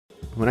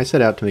When I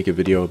set out to make a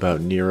video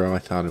about Nero, I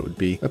thought it would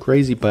be a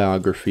crazy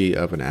biography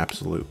of an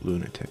absolute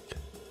lunatic.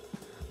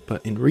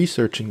 But in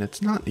researching,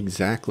 that's not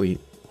exactly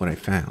what I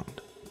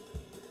found.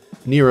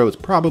 Nero is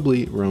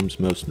probably Rome's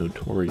most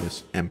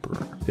notorious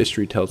emperor.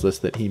 History tells us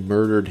that he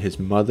murdered his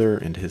mother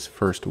and his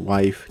first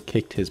wife,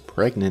 kicked his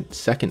pregnant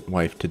second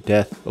wife to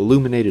death,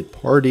 illuminated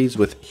parties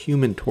with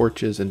human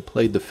torches, and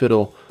played the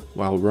fiddle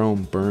while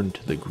Rome burned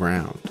to the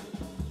ground.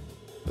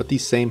 But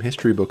these same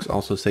history books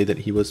also say that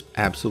he was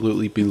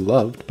absolutely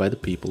beloved by the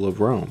people of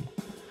Rome.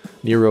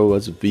 Nero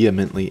was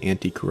vehemently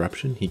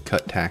anti-corruption. He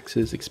cut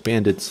taxes,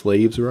 expanded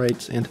slaves'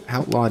 rights, and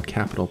outlawed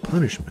capital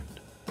punishment.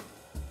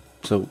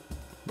 So,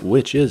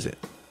 which is it?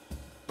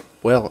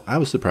 Well, I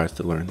was surprised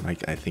to learn,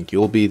 like I think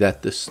you'll be,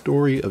 that the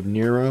story of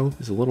Nero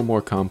is a little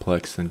more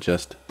complex than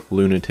just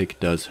lunatic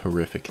does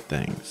horrific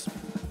things.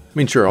 I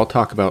mean, sure, I'll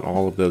talk about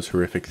all of those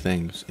horrific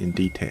things in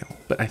detail,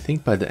 but I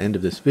think by the end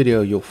of this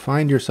video, you'll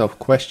find yourself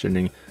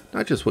questioning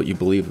not just what you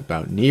believe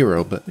about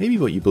Nero, but maybe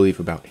what you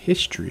believe about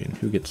history and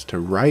who gets to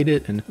write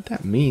it and what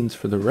that means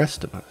for the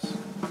rest of us.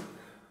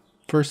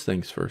 First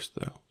things first,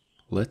 though,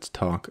 let's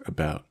talk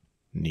about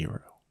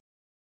Nero.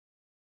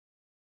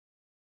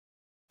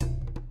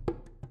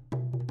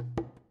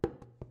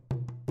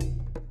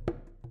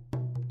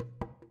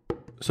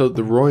 So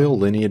the royal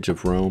lineage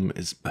of Rome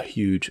is a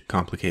huge,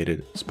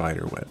 complicated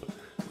spider web.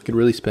 We could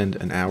really spend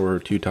an hour or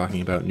two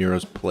talking about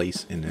Nero's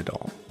place in it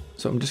all.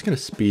 So I'm just going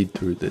to speed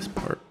through this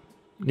part.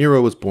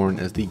 Nero was born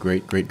as the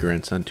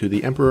great-great-grandson to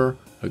the Emperor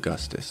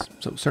Augustus.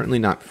 So certainly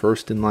not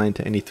first in line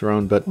to any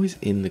throne, but always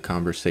in the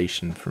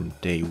conversation from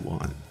day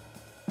one.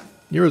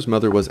 Nero's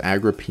mother was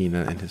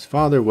Agrippina and his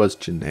father was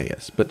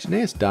Jannaeus, but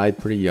Jannaeus died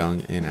pretty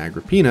young, and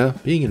Agrippina,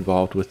 being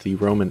involved with the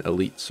Roman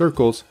elite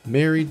circles,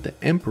 married the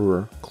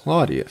Emperor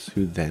Claudius,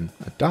 who then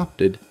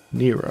adopted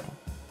Nero.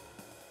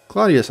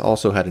 Claudius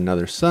also had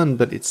another son,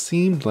 but it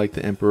seemed like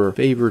the emperor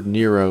favored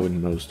Nero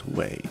in most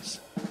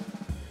ways.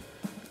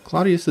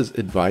 Claudius's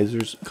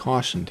advisors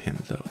cautioned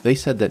him, though. They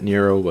said that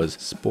Nero was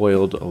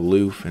spoiled,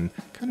 aloof, and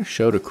kind of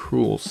showed a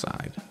cruel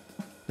side.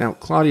 Now,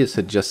 Claudius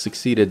had just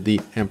succeeded the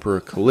Emperor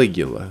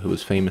Caligula, who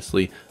was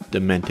famously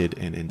demented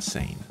and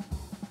insane.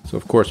 So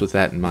of course, with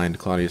that in mind,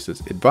 Claudius's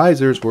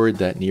advisors worried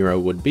that Nero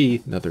would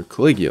be another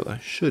Caligula,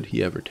 should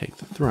he ever take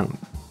the throne.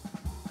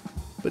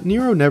 But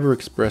Nero never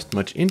expressed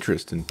much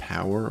interest in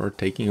power or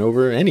taking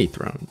over any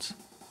thrones.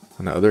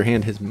 On the other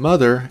hand, his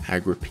mother,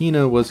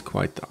 Agrippina, was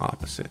quite the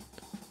opposite.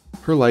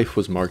 Her life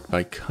was marked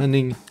by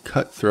cunning,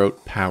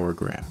 cutthroat power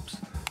grabs.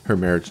 Her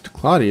marriage to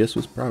Claudius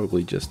was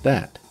probably just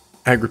that.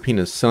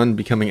 Agrippina's son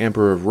becoming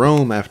emperor of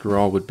Rome, after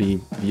all, would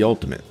be the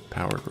ultimate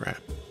power grab.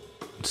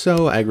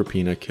 So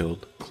Agrippina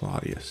killed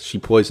Claudius. She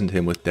poisoned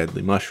him with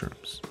deadly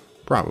mushrooms.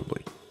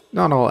 Probably.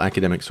 Not all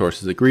academic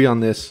sources agree on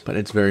this, but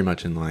it's very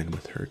much in line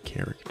with her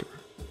character.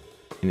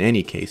 In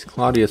any case,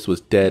 Claudius was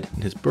dead,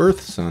 and his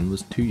birth son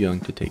was too young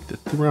to take the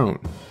throne.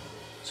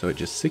 So at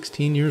just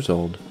 16 years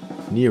old,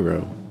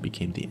 Nero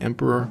became the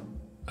emperor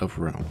of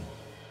Rome.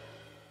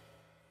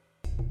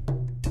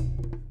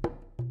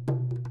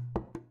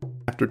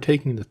 After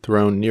taking the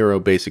throne, Nero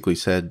basically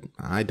said,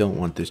 I don't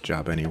want this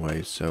job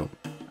anyway, so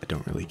I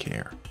don't really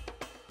care.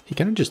 He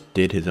kind of just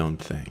did his own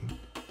thing.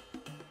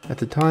 At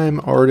the time,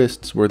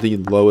 artists were the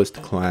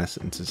lowest class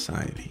in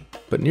society,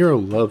 but Nero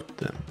loved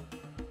them.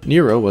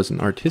 Nero was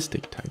an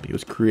artistic type. He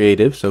was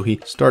creative, so he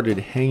started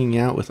hanging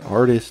out with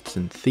artists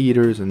in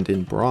theaters and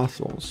in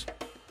brothels.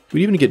 He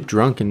would even get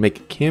drunk and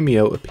make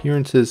cameo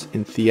appearances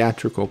in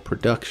theatrical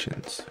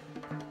productions.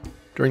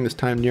 During this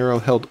time, Nero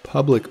held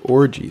public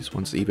orgies,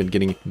 once even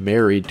getting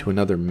married to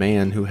another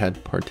man who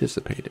had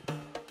participated.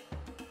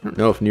 I don't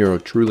know if Nero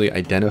truly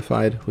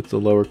identified with the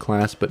lower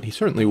class, but he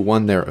certainly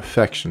won their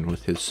affection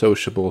with his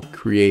sociable,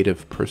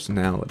 creative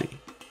personality.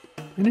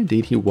 And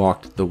indeed, he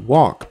walked the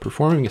walk,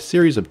 performing a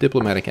series of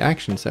diplomatic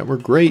actions that were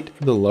great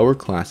for the lower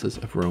classes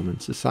of Roman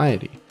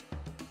society.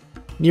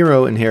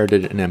 Nero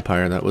inherited an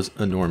empire that was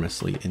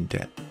enormously in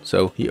debt,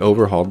 so he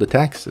overhauled the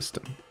tax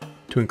system.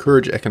 To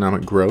encourage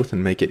economic growth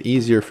and make it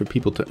easier for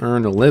people to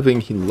earn a living,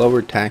 he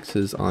lowered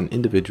taxes on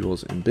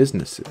individuals and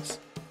businesses.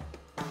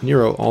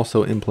 Nero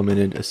also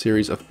implemented a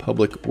series of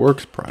public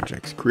works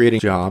projects, creating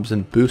jobs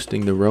and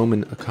boosting the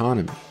Roman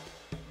economy.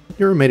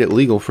 Nero made it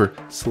legal for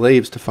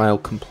slaves to file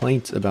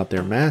complaints about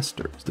their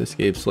masters. This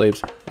gave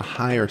slaves a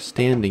higher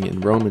standing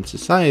in Roman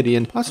society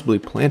and possibly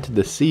planted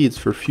the seeds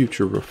for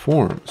future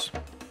reforms.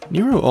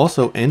 Nero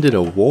also ended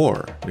a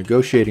war,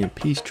 negotiating a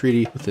peace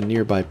treaty with the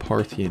nearby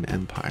Parthian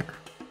Empire.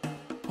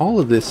 All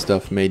of this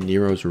stuff made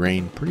Nero's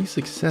reign pretty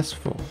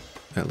successful,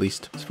 at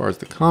least as far as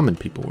the common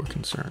people were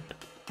concerned.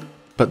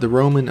 But the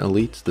Roman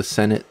elites, the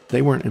Senate,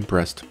 they weren't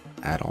impressed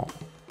at all.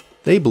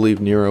 They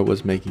believed Nero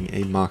was making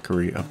a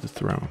mockery of the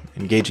throne,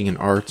 engaging in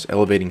arts,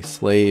 elevating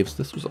slaves.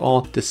 This was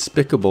all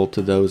despicable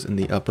to those in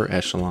the upper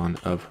echelon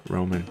of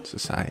Roman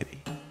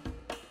society.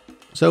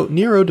 So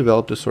Nero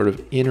developed a sort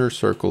of inner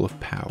circle of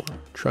power,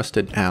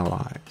 trusted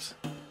allies.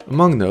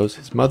 Among those,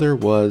 his mother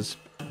was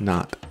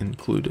not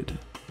included.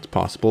 It's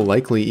possible,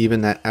 likely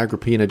even, that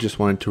Agrippina just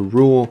wanted to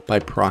rule by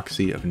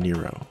proxy of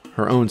Nero.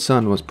 her own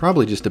son was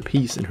probably just a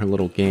piece in her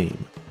little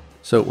game.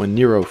 So when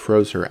Nero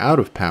froze her out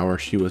of power,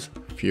 she was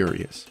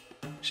furious.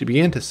 She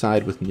began to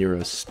side with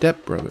Nero's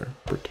stepbrother,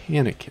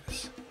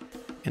 Britannicus.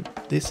 And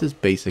this is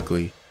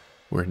basically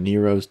where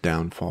Nero's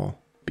downfall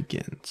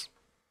begins.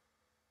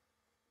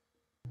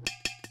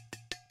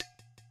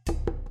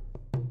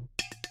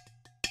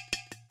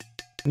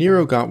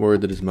 Nero got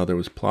word that his mother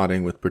was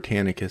plotting with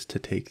Britannicus to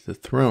take the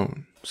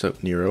throne, so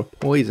Nero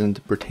poisoned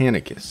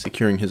Britannicus,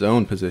 securing his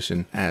own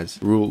position as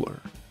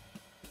ruler.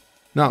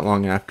 Not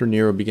long after,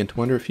 Nero began to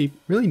wonder if he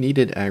really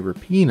needed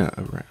Agrippina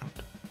around.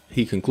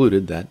 He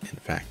concluded that, in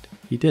fact,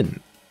 he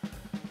didn't.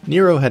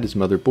 Nero had his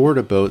mother board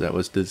a boat that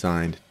was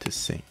designed to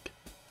sink.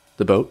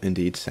 The boat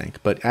indeed sank,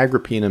 but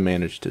Agrippina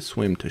managed to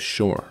swim to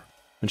shore.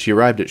 When she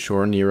arrived at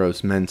shore,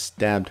 Nero's men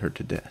stabbed her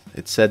to death.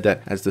 It said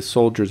that as the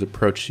soldiers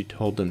approached, she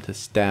told them to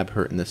stab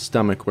her in the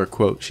stomach where,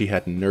 quote, she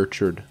had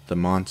nurtured the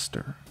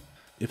monster.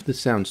 If this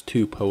sounds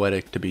too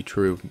poetic to be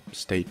true,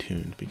 stay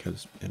tuned,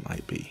 because it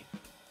might be.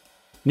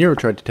 Nero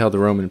tried to tell the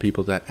Roman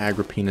people that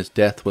Agrippina's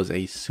death was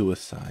a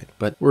suicide,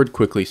 but word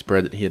quickly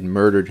spread that he had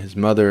murdered his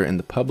mother, and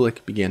the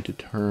public began to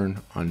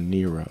turn on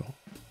Nero.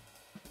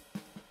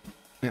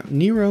 Now,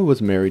 Nero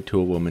was married to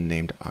a woman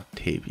named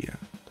Octavia.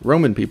 The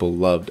Roman people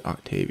loved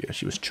Octavia.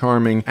 She was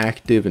charming,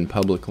 active in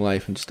public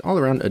life, and just all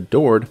around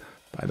adored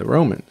by the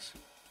Romans.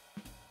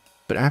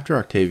 But after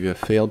Octavia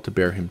failed to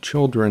bear him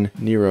children,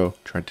 Nero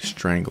tried to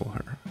strangle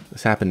her.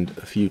 This happened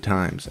a few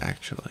times,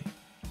 actually.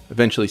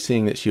 Eventually,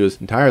 seeing that she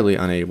was entirely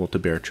unable to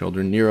bear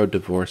children, Nero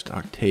divorced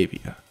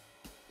Octavia.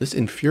 This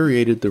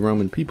infuriated the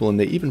Roman people, and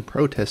they even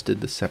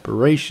protested the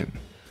separation.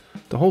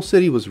 The whole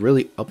city was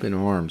really up in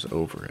arms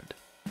over it.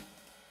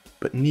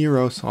 But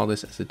Nero saw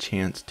this as a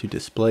chance to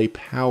display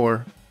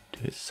power to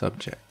his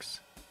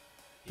subjects.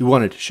 He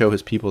wanted to show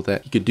his people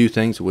that he could do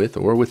things with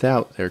or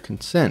without their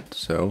consent,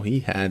 so he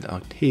had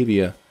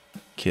Octavia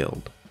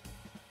killed.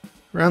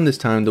 Around this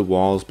time, the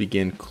walls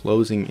began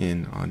closing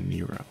in on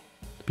Nero.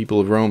 The people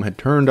of Rome had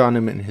turned on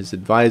him, and his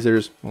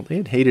advisors, well, they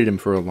had hated him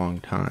for a long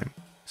time.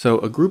 So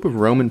a group of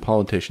Roman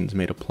politicians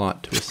made a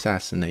plot to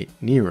assassinate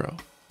Nero.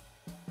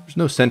 There's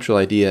no central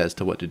idea as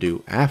to what to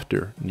do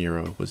after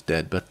Nero was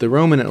dead, but the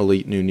Roman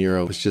elite knew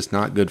Nero was just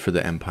not good for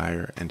the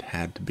empire and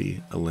had to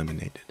be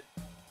eliminated.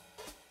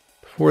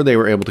 Before they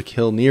were able to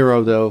kill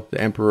Nero, though,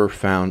 the emperor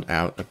found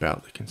out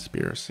about the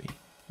conspiracy.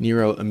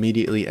 Nero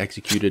immediately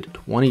executed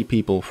 20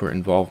 people for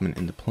involvement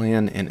in the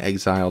plan and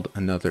exiled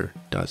another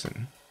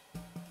dozen.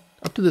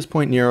 Up to this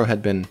point, Nero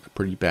had been a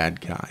pretty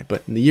bad guy,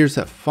 but in the years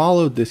that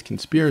followed this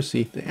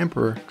conspiracy, the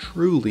emperor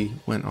truly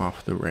went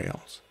off the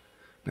rails.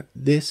 Now,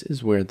 this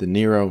is where the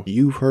Nero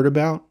you've heard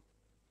about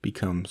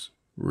becomes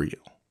real.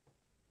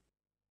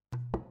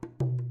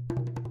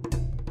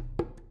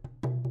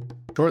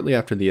 Shortly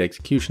after the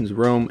executions,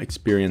 Rome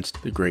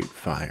experienced the Great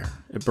Fire.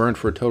 It burned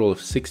for a total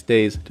of 6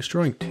 days,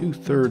 destroying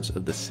 2/3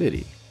 of the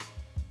city.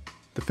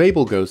 The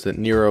fable goes that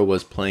Nero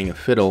was playing a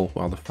fiddle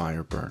while the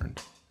fire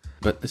burned.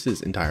 But this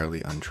is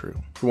entirely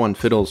untrue. For one,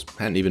 fiddles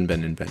hadn't even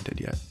been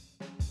invented yet.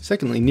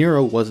 Secondly,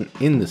 Nero wasn't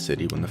in the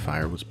city when the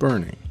fire was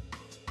burning.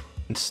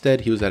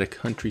 Instead, he was at a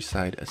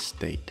countryside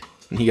estate.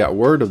 When he got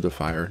word of the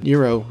fire,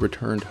 Nero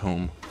returned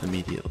home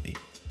immediately.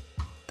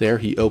 There,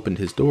 he opened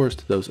his doors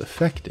to those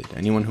affected.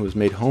 Anyone who was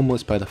made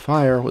homeless by the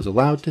fire was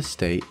allowed to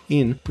stay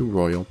in the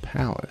royal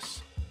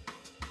palace.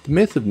 The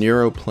myth of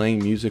Nero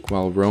playing music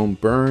while Rome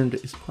burned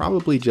is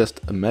probably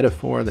just a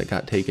metaphor that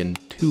got taken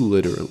too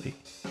literally.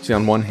 See,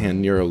 on one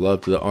hand, Nero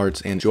loved the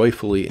arts and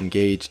joyfully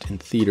engaged in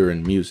theater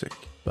and music,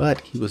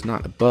 but he was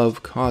not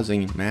above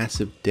causing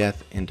massive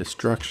death and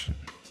destruction.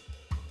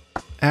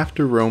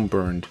 After Rome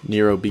burned,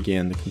 Nero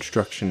began the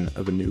construction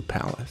of a new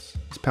palace.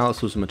 His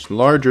palace was much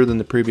larger than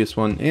the previous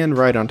one, and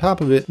right on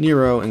top of it,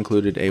 Nero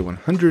included a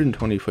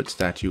 120-foot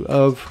statue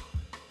of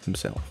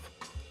himself.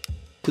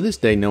 To this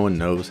day, no one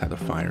knows how the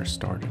fire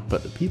started,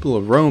 but the people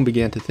of Rome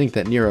began to think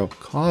that Nero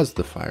caused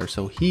the fire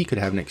so he could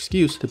have an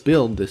excuse to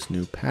build this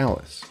new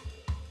palace.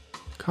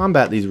 To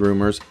combat these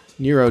rumors,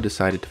 Nero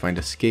decided to find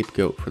a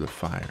scapegoat for the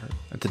fire.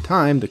 At the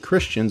time, the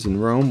Christians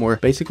in Rome were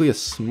basically a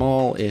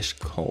small-ish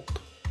cult.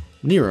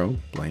 Nero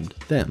blamed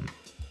them.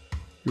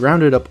 He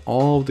rounded up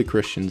all of the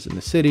Christians in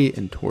the city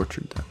and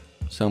tortured them.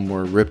 Some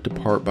were ripped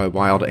apart by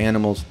wild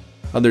animals,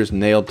 others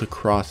nailed to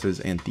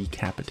crosses and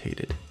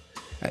decapitated.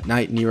 At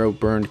night, Nero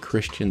burned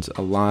Christians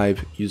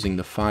alive, using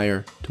the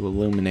fire to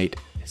illuminate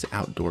his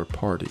outdoor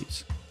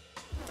parties.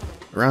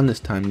 Around this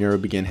time, Nero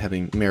began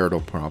having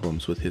marital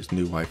problems with his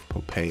new wife,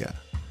 Poppaea.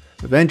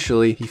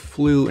 Eventually, he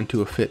flew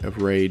into a fit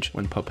of rage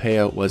when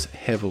Poppaea was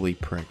heavily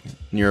pregnant.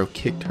 Nero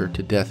kicked her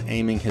to death,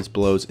 aiming his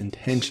blows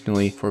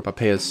intentionally for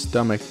Poppaea's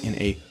stomach in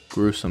a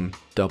gruesome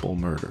double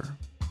murder.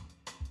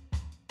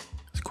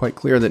 It's quite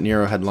clear that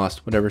Nero had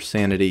lost whatever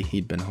sanity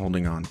he'd been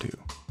holding on to.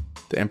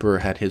 The emperor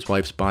had his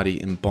wife's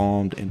body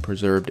embalmed and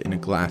preserved in a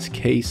glass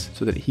case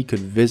so that he could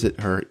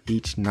visit her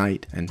each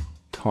night and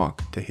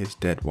talk to his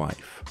dead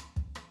wife.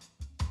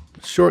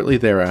 Shortly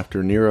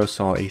thereafter, Nero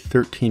saw a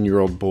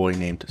 13-year-old boy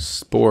named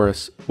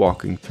Sporus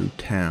walking through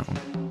town.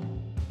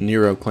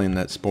 Nero claimed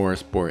that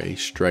Sporus bore a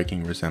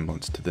striking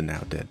resemblance to the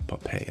now dead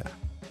Poppaea.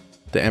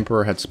 The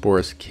emperor had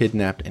Sporus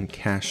kidnapped and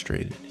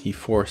castrated. He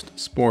forced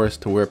Sporus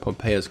to wear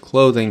Poppaea's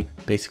clothing,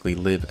 basically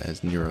live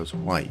as Nero's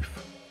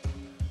wife.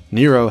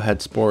 Nero had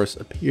Sporus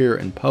appear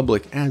in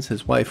public as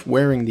his wife,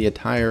 wearing the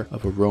attire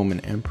of a Roman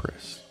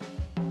empress.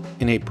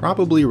 In a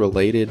probably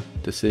related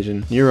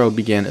decision, Nero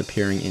began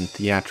appearing in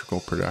theatrical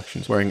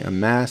productions, wearing a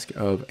mask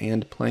of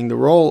and playing the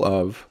role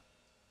of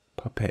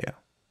Poppaea.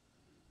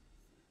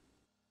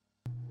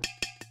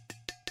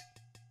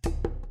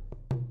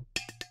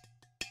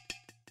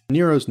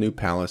 Nero's new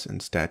palace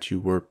and statue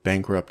were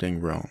bankrupting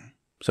Rome,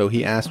 so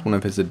he asked one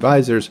of his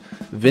advisors,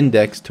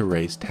 Vindex, to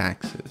raise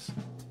taxes.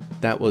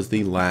 That was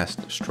the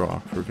last straw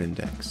for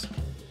Vindex.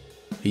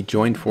 He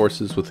joined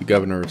forces with the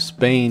governor of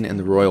Spain and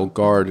the royal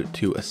guard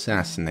to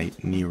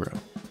assassinate Nero.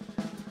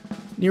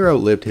 Nero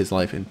lived his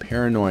life in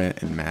paranoia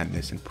and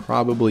madness and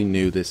probably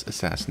knew this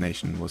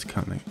assassination was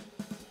coming.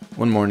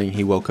 One morning,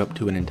 he woke up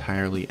to an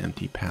entirely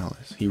empty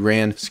palace. He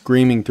ran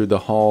screaming through the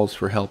halls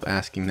for help,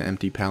 asking the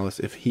empty palace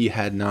if he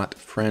had not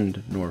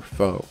friend nor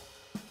foe.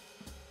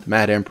 The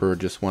mad emperor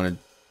just wanted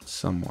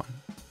someone.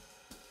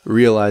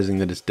 Realizing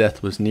that his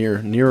death was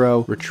near,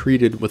 Nero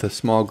retreated with a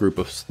small group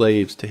of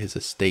slaves to his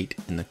estate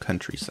in the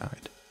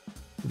countryside.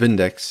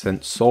 Vindex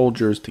sent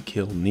soldiers to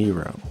kill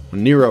Nero.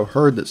 When Nero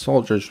heard that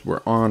soldiers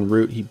were en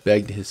route, he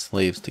begged his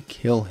slaves to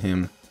kill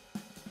him,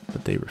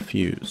 but they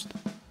refused.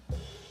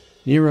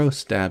 Nero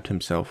stabbed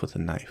himself with a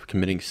knife,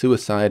 committing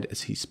suicide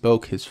as he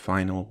spoke his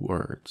final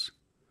words.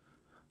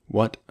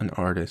 "What an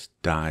artist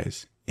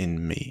dies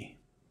in me."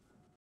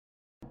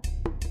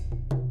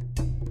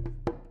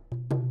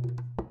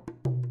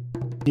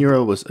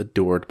 Nero was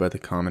adored by the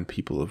common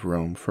people of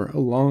Rome for a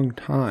long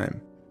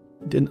time.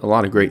 He did a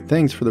lot of great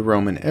things for the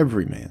Roman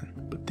everyman,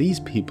 but these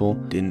people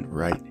didn't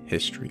write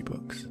history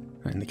books.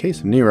 In the case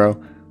of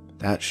Nero,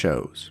 that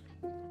shows.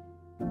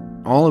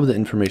 All of the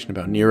information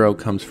about Nero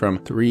comes from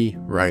 3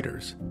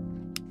 writers: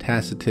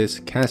 Tacitus,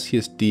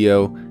 Cassius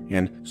Dio,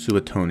 and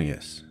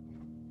Suetonius.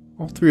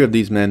 All 3 of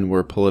these men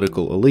were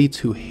political elites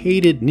who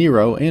hated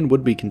Nero and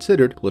would be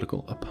considered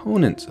political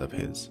opponents of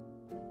his.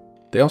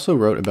 They also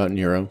wrote about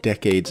Nero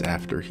decades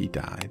after he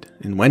died,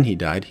 and when he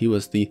died, he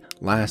was the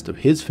last of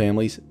his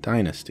family's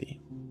dynasty.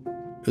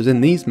 It was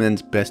in these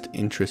men's best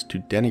interest to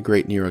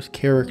denigrate Nero's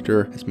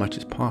character as much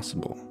as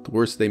possible. The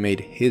worse they made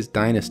his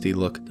dynasty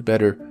look, the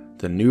better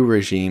the new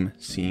regime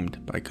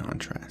seemed by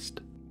contrast.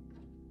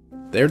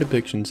 Their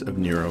depictions of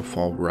Nero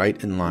fall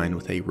right in line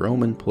with a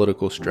Roman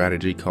political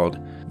strategy called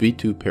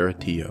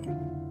vituperatio.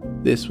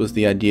 This was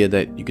the idea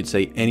that you could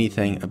say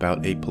anything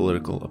about a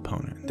political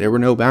opponent. There were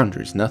no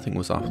boundaries, nothing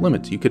was off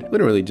limits. You could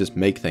literally just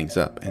make things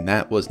up, and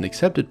that was an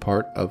accepted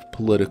part of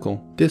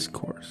political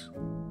discourse.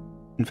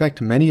 In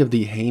fact, many of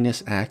the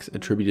heinous acts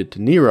attributed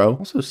to Nero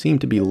also seem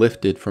to be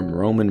lifted from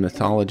Roman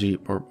mythology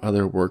or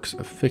other works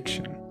of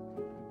fiction.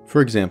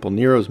 For example,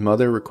 Nero's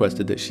mother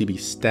requested that she be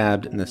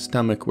stabbed in the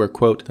stomach where,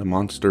 quote, the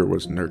monster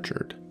was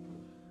nurtured.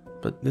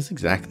 But this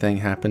exact thing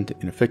happened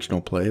in a fictional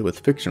play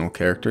with fictional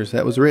characters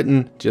that was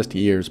written just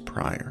years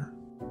prior.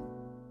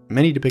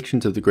 Many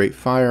depictions of the Great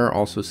Fire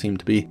also seem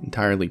to be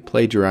entirely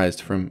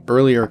plagiarized from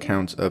earlier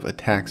accounts of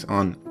attacks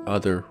on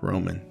other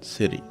Roman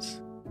cities.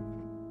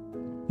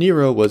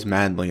 Nero was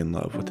madly in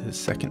love with his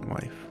second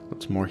wife.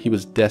 What's more, he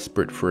was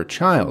desperate for a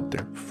child.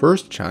 Their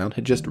first child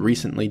had just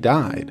recently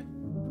died.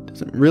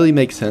 Doesn't really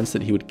make sense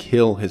that he would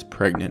kill his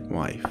pregnant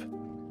wife.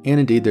 And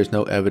indeed, there's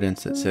no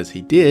evidence that says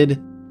he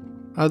did,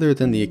 other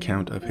than the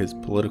account of his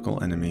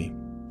political enemy.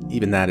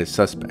 Even that is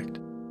suspect.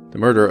 The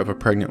murder of a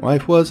pregnant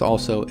wife was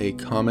also a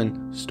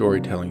common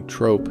storytelling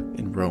trope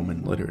in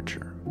Roman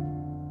literature.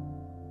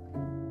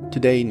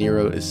 Today,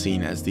 Nero is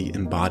seen as the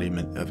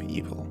embodiment of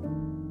evil.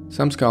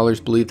 Some scholars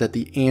believe that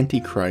the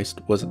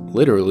Antichrist was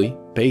literally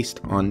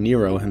based on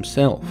Nero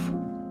himself.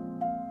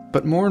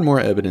 But more and more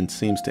evidence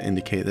seems to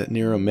indicate that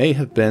Nero may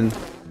have been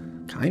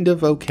kind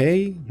of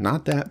okay,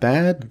 not that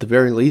bad, at the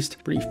very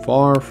least, pretty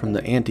far from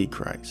the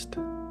Antichrist.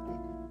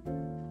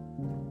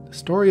 The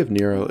story of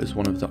Nero is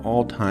one of the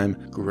all-time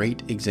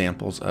great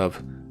examples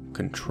of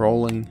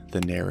controlling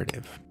the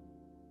narrative.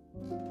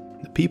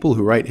 The people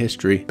who write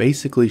history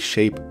basically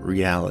shape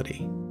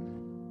reality.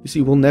 You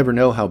see, we'll never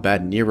know how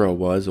bad Nero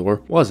was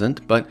or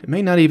wasn't, but it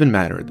may not even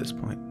matter at this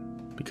point,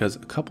 because a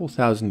couple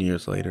thousand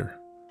years later,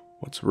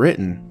 what's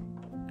written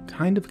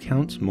kind of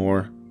counts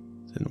more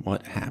than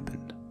what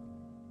happened.